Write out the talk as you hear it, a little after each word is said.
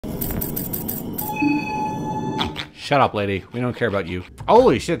shut up, lady. We don't care about you.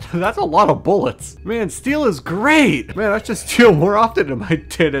 Holy shit, that's a lot of bullets. Man, steel is great. Man, I should steal more often in my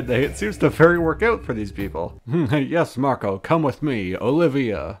day-to-day. It seems to very work out for these people. Yes, Marco, come with me.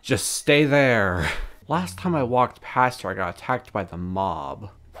 Olivia, just stay there. Last time I walked past her, I got attacked by the mob.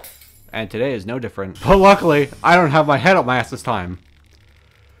 And today is no different. But luckily, I don't have my head up my ass this time.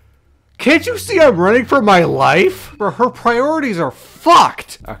 Can't you see I'm running for my life? Her priorities are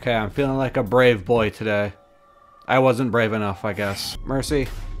fucked. Okay, I'm feeling like a brave boy today. I wasn't brave enough, I guess. Mercy.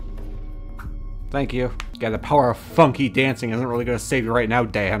 Thank you. Yeah, the power of funky dancing isn't really gonna save you right now,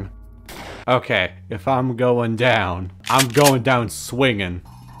 Dan. Okay, if I'm going down swinging.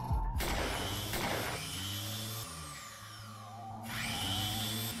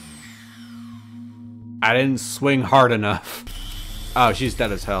 I didn't swing hard enough. Oh, she's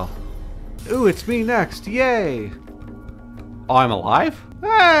dead as hell. Ooh, it's me next. Yay. Oh, I'm alive?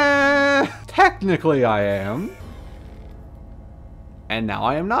 Technically I am. And now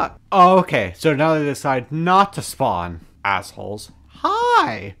I am not. Oh, okay, so now they decide not to spawn. Assholes.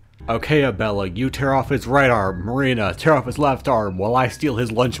 Hi. Okay, Abella, you tear off his right arm. Marina, tear off his left arm while I steal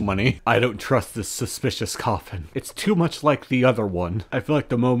his lunch money. I don't trust this suspicious coffin. It's too much like the other one. I feel like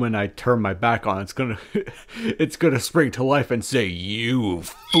the moment I turn my back on it's gonna spring to life and say, "You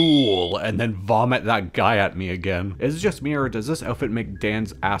fool," and then vomit that guy at me again. Is it just me, or does this outfit make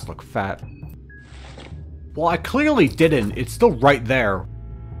Dan's ass look fat? Well, I clearly didn't. It's still right there.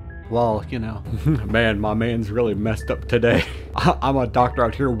 Well, you know. Man, my man's really messed up today. I'm a doctor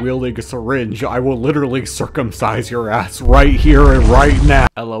out here wielding a syringe. I will literally circumcise your ass right here and right now.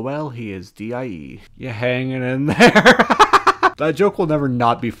 LOL, he is DIE. You hanging in there? That joke will never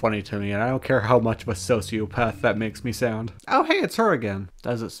not be funny to me, and I don't care how much of a sociopath that makes me sound. Oh, hey, it's her again.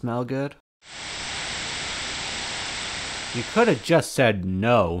 Does it smell good? You could have just said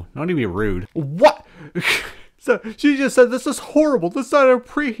no. Don't even be rude. What? So she just said, this is horrible. This is not a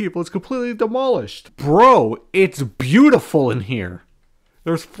preheat. It's completely demolished. Bro, it's beautiful in here.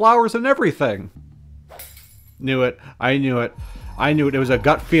 There's flowers and everything. Knew it. I knew it. I knew it. It was a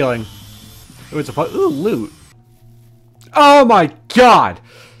gut feeling. It was a fun. Ooh, loot. Oh my god.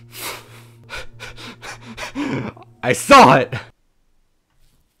 I saw it.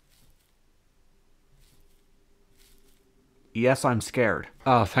 Yes, I'm scared.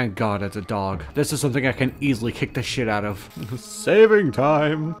 Oh, thank God it's a dog. This is something I can easily kick the shit out of. Saving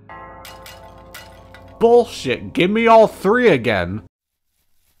time. Bullshit. Give me all three again.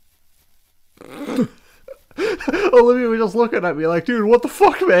 Olivia was just looking at me like, dude, what the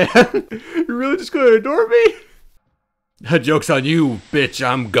fuck, man? You're really just gonna ignore me? Joke's on you, bitch.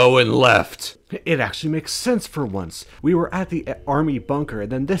 I'm going left. It actually makes sense for once. We were at the army bunker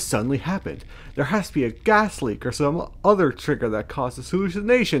and then this suddenly happened. There has to be a gas leak or some other trigger that causes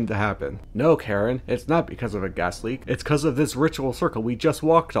hallucination to happen. No, Karen, it's not because of a gas leak. It's because of this ritual circle we just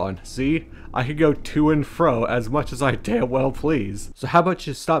walked on. See? I could go to and fro as much as I damn well please. So how about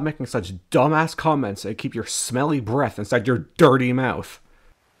you stop making such dumbass comments and keep your smelly breath inside your dirty mouth?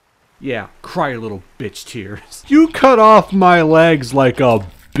 Yeah, cry your little bitch tears. You cut off my legs like a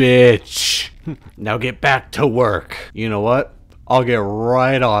bitch. Now get back to work. You know what? I'll get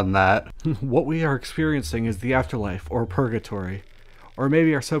right on that. What we are experiencing is the afterlife, or purgatory. Or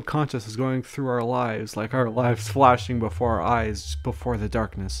maybe our subconscious is going through our lives, like our lives flashing before our eyes before the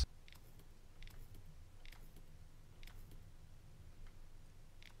darkness.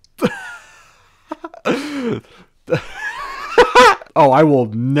 Oh, I will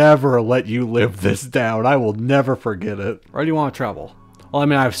never let you live this down. I will never forget it. Where do you want to travel? Well, I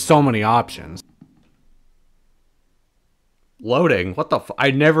mean, I have so many options. Loading? What the f-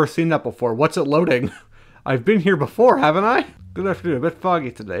 I've never seen that before. What's it loading? I've been here before, haven't I? Good afternoon. A bit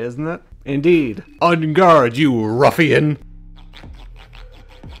foggy today, isn't it? Indeed. On guard, you ruffian!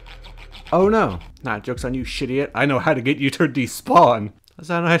 Oh no. Nah, joke's on you, shit-idiot. I know how to get you to despawn. Is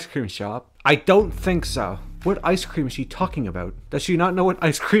that an ice cream shop? I don't think so. What ice cream is she talking about? Does she not know what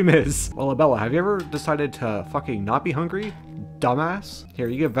ice cream is? Well, Abella, have you ever decided to fucking not be hungry? Dumbass. Here,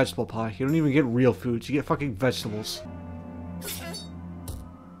 you get vegetable pie. You don't even get real foods. You get fucking vegetables.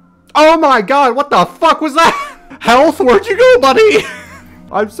 Oh my god, what the fuck was that? Health, where'd you go, buddy?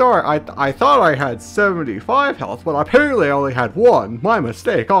 I'm sorry, I thought I had 75 health, but apparently I only had 1. My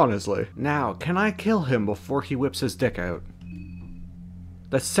mistake, honestly. Now, can I kill him before he whips his dick out?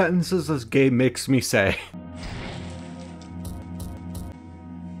 The sentences this game makes me say.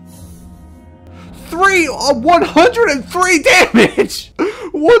 103 damage!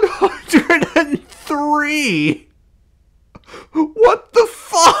 103! What the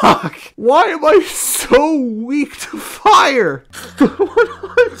fuck? Why am I so weak to fire?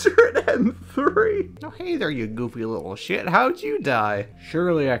 103! Oh, hey there, you goofy little shit. How'd you die?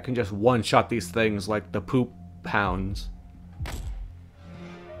 Surely I can just one-shot these things like the poop hounds.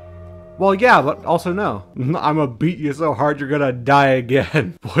 Well, yeah, but also no. I'm gonna beat you so hard you're gonna die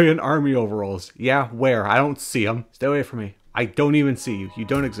again. Boy in army overalls. Yeah, where? I don't see him. Stay away from me. I don't even see you. You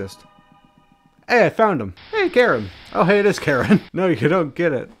don't exist. Hey, I found him. Hey, Karen. Oh, hey, it is Karen. No, you don't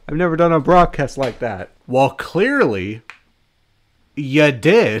get it. I've never done a broadcast like that. Well, clearly, you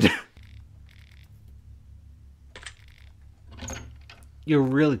did. You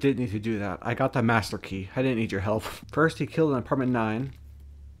really did need to do that. I got the master key. I didn't need your help. First, he killed in apartment 9.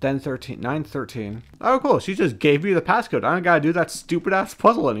 Then 13. 913. Oh, cool. She just gave me the passcode. I don't gotta do that stupid-ass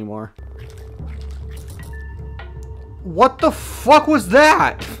puzzle anymore. What the fuck was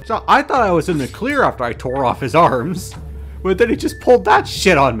that? So I thought I was in the clear after I tore off his arms. But then he just pulled that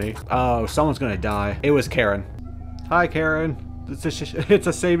shit on me. Oh, someone's gonna die. It was Karen. Hi, Karen. It's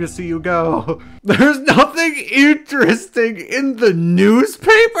a shame to see you go. There's nothing interesting in the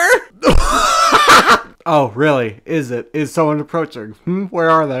newspaper? Oh, really? Is it? Is someone approaching? Where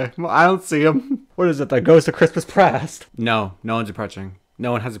are they? I don't see them. What is it, the ghost of Christmas past? No, no one's approaching.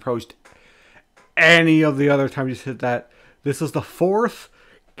 No one has approached any of the other times you said that. This is the 4th.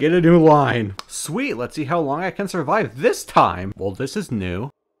 Get a new line. Sweet, let's see how long I can survive this time. Well, this is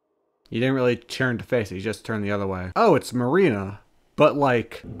new. You didn't really turn to face it, you just turned the other way. Oh, it's Marina. But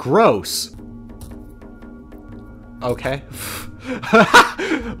like, gross. Okay.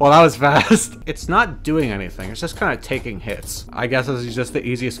 Well, that was fast. It's not doing anything. It's just kind of taking hits. I guess this is just the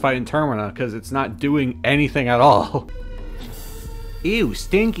easiest fight in Termina because it's not doing anything at all. Ew,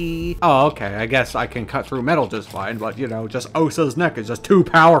 stinky. Oh, okay. I guess I can cut through metal just fine, but you know, just Osa's neck is just too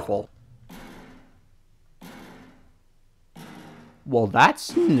powerful. Well,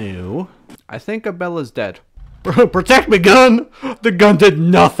 that's new. I think Abella's dead. Protect me, gun! The gun did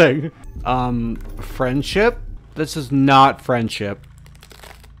nothing. Friendship? This is not friendship.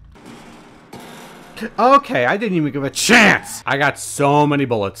 Okay, I didn't even give a chance! I got so many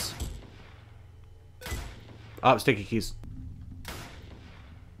bullets. Oh, sticky keys.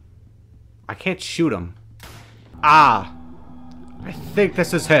 I can't shoot him. Ah! I think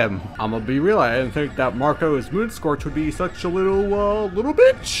this is him. I'm gonna be real, I didn't think that Marco's Moon Scorch would be such a little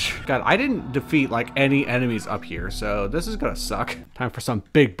bitch. God, I didn't defeat like any enemies up here, so this is gonna suck. Time for some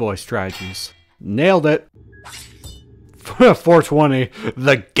big boy strategies. Nailed it. 420.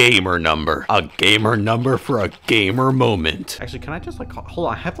 The gamer number. A gamer number for a gamer moment. Actually, can I just like, hold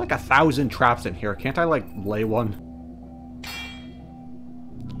on, I have like 1,000 traps in here. Can't I like lay one?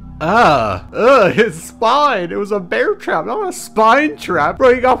 His spine. It was a bear trap, not a spine trap.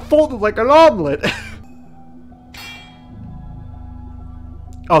 Bro, he got folded like an omelet.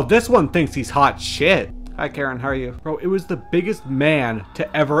 Oh, this one thinks he's hot shit. Hi, Karen, how are you? Bro, it was the biggest man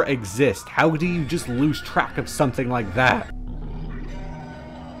to ever exist. How do you just lose track of something like that?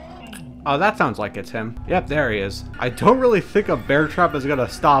 Oh, that sounds like it's him. Yep, there he is. I don't really think a bear trap is gonna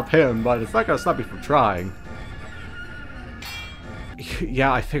stop him, but it's not gonna stop me from trying.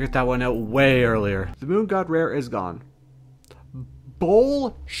 Yeah, I figured that one out way earlier. The moon god Rare is gone.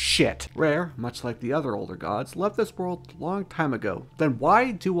 Bullshit. Rare, much like the other older gods, left this world a long time ago. Then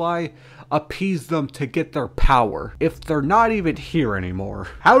why do I appease them to get their power if they're not even here anymore?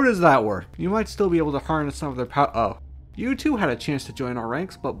 How does that work? You might still be able to harness some of their power. Oh. You too had a chance to join our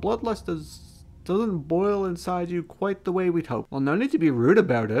ranks, but bloodlust doesn't boil inside you quite the way we'd hope. Well, no need to be rude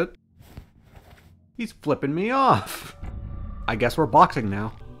about it. He's flipping me off. I guess we're boxing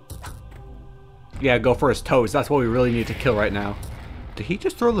now. Yeah, go for his toes. That's what we really need to kill right now. Did he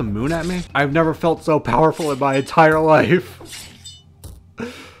just throw the moon at me? I've never felt so powerful in my entire life.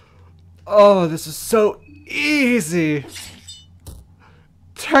 Oh, this is so easy.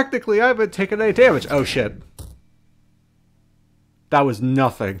 Technically, I haven't taken any damage. Oh, shit. That was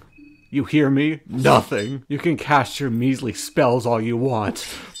nothing. You hear me? Nothing. You can cast your measly spells all you want,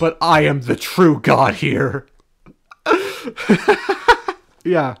 but I am the true god here.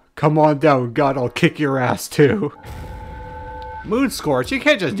 Yeah, come on down, God, I'll kick your ass too. Moon Scorch, you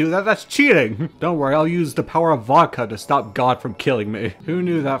can't just do that, that's cheating. Don't worry, I'll use the power of vodka to stop God from killing me. Who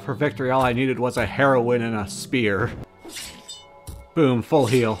knew that for victory all I needed was a heroin and a spear. Boom, full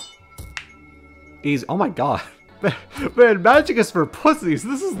heal. Easy. Oh my god. Man, magic is for pussies,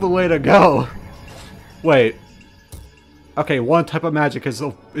 this is the way to go. Wait. Okay, one type of magic is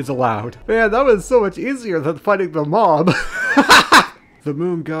allowed. Man, that was so much easier than fighting the mob. The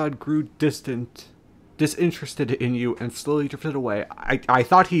moon god grew disinterested in you and slowly drifted away. I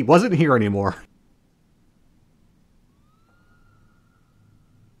thought he wasn't here anymore.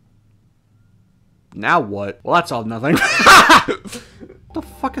 Now what? Well, that solved nothing. What the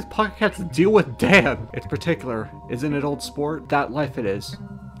fuck is Pocket Cat's deal with Dan? It's particular. Isn't it old sport? That life it is.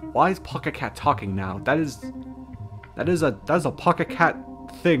 Why is Pocket Cat talking now? That is a Pocket Cat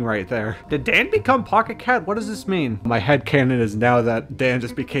thing right there. Did Dan become Pocket Cat? What does this mean? My headcanon is now that Dan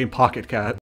just became Pocket Cat.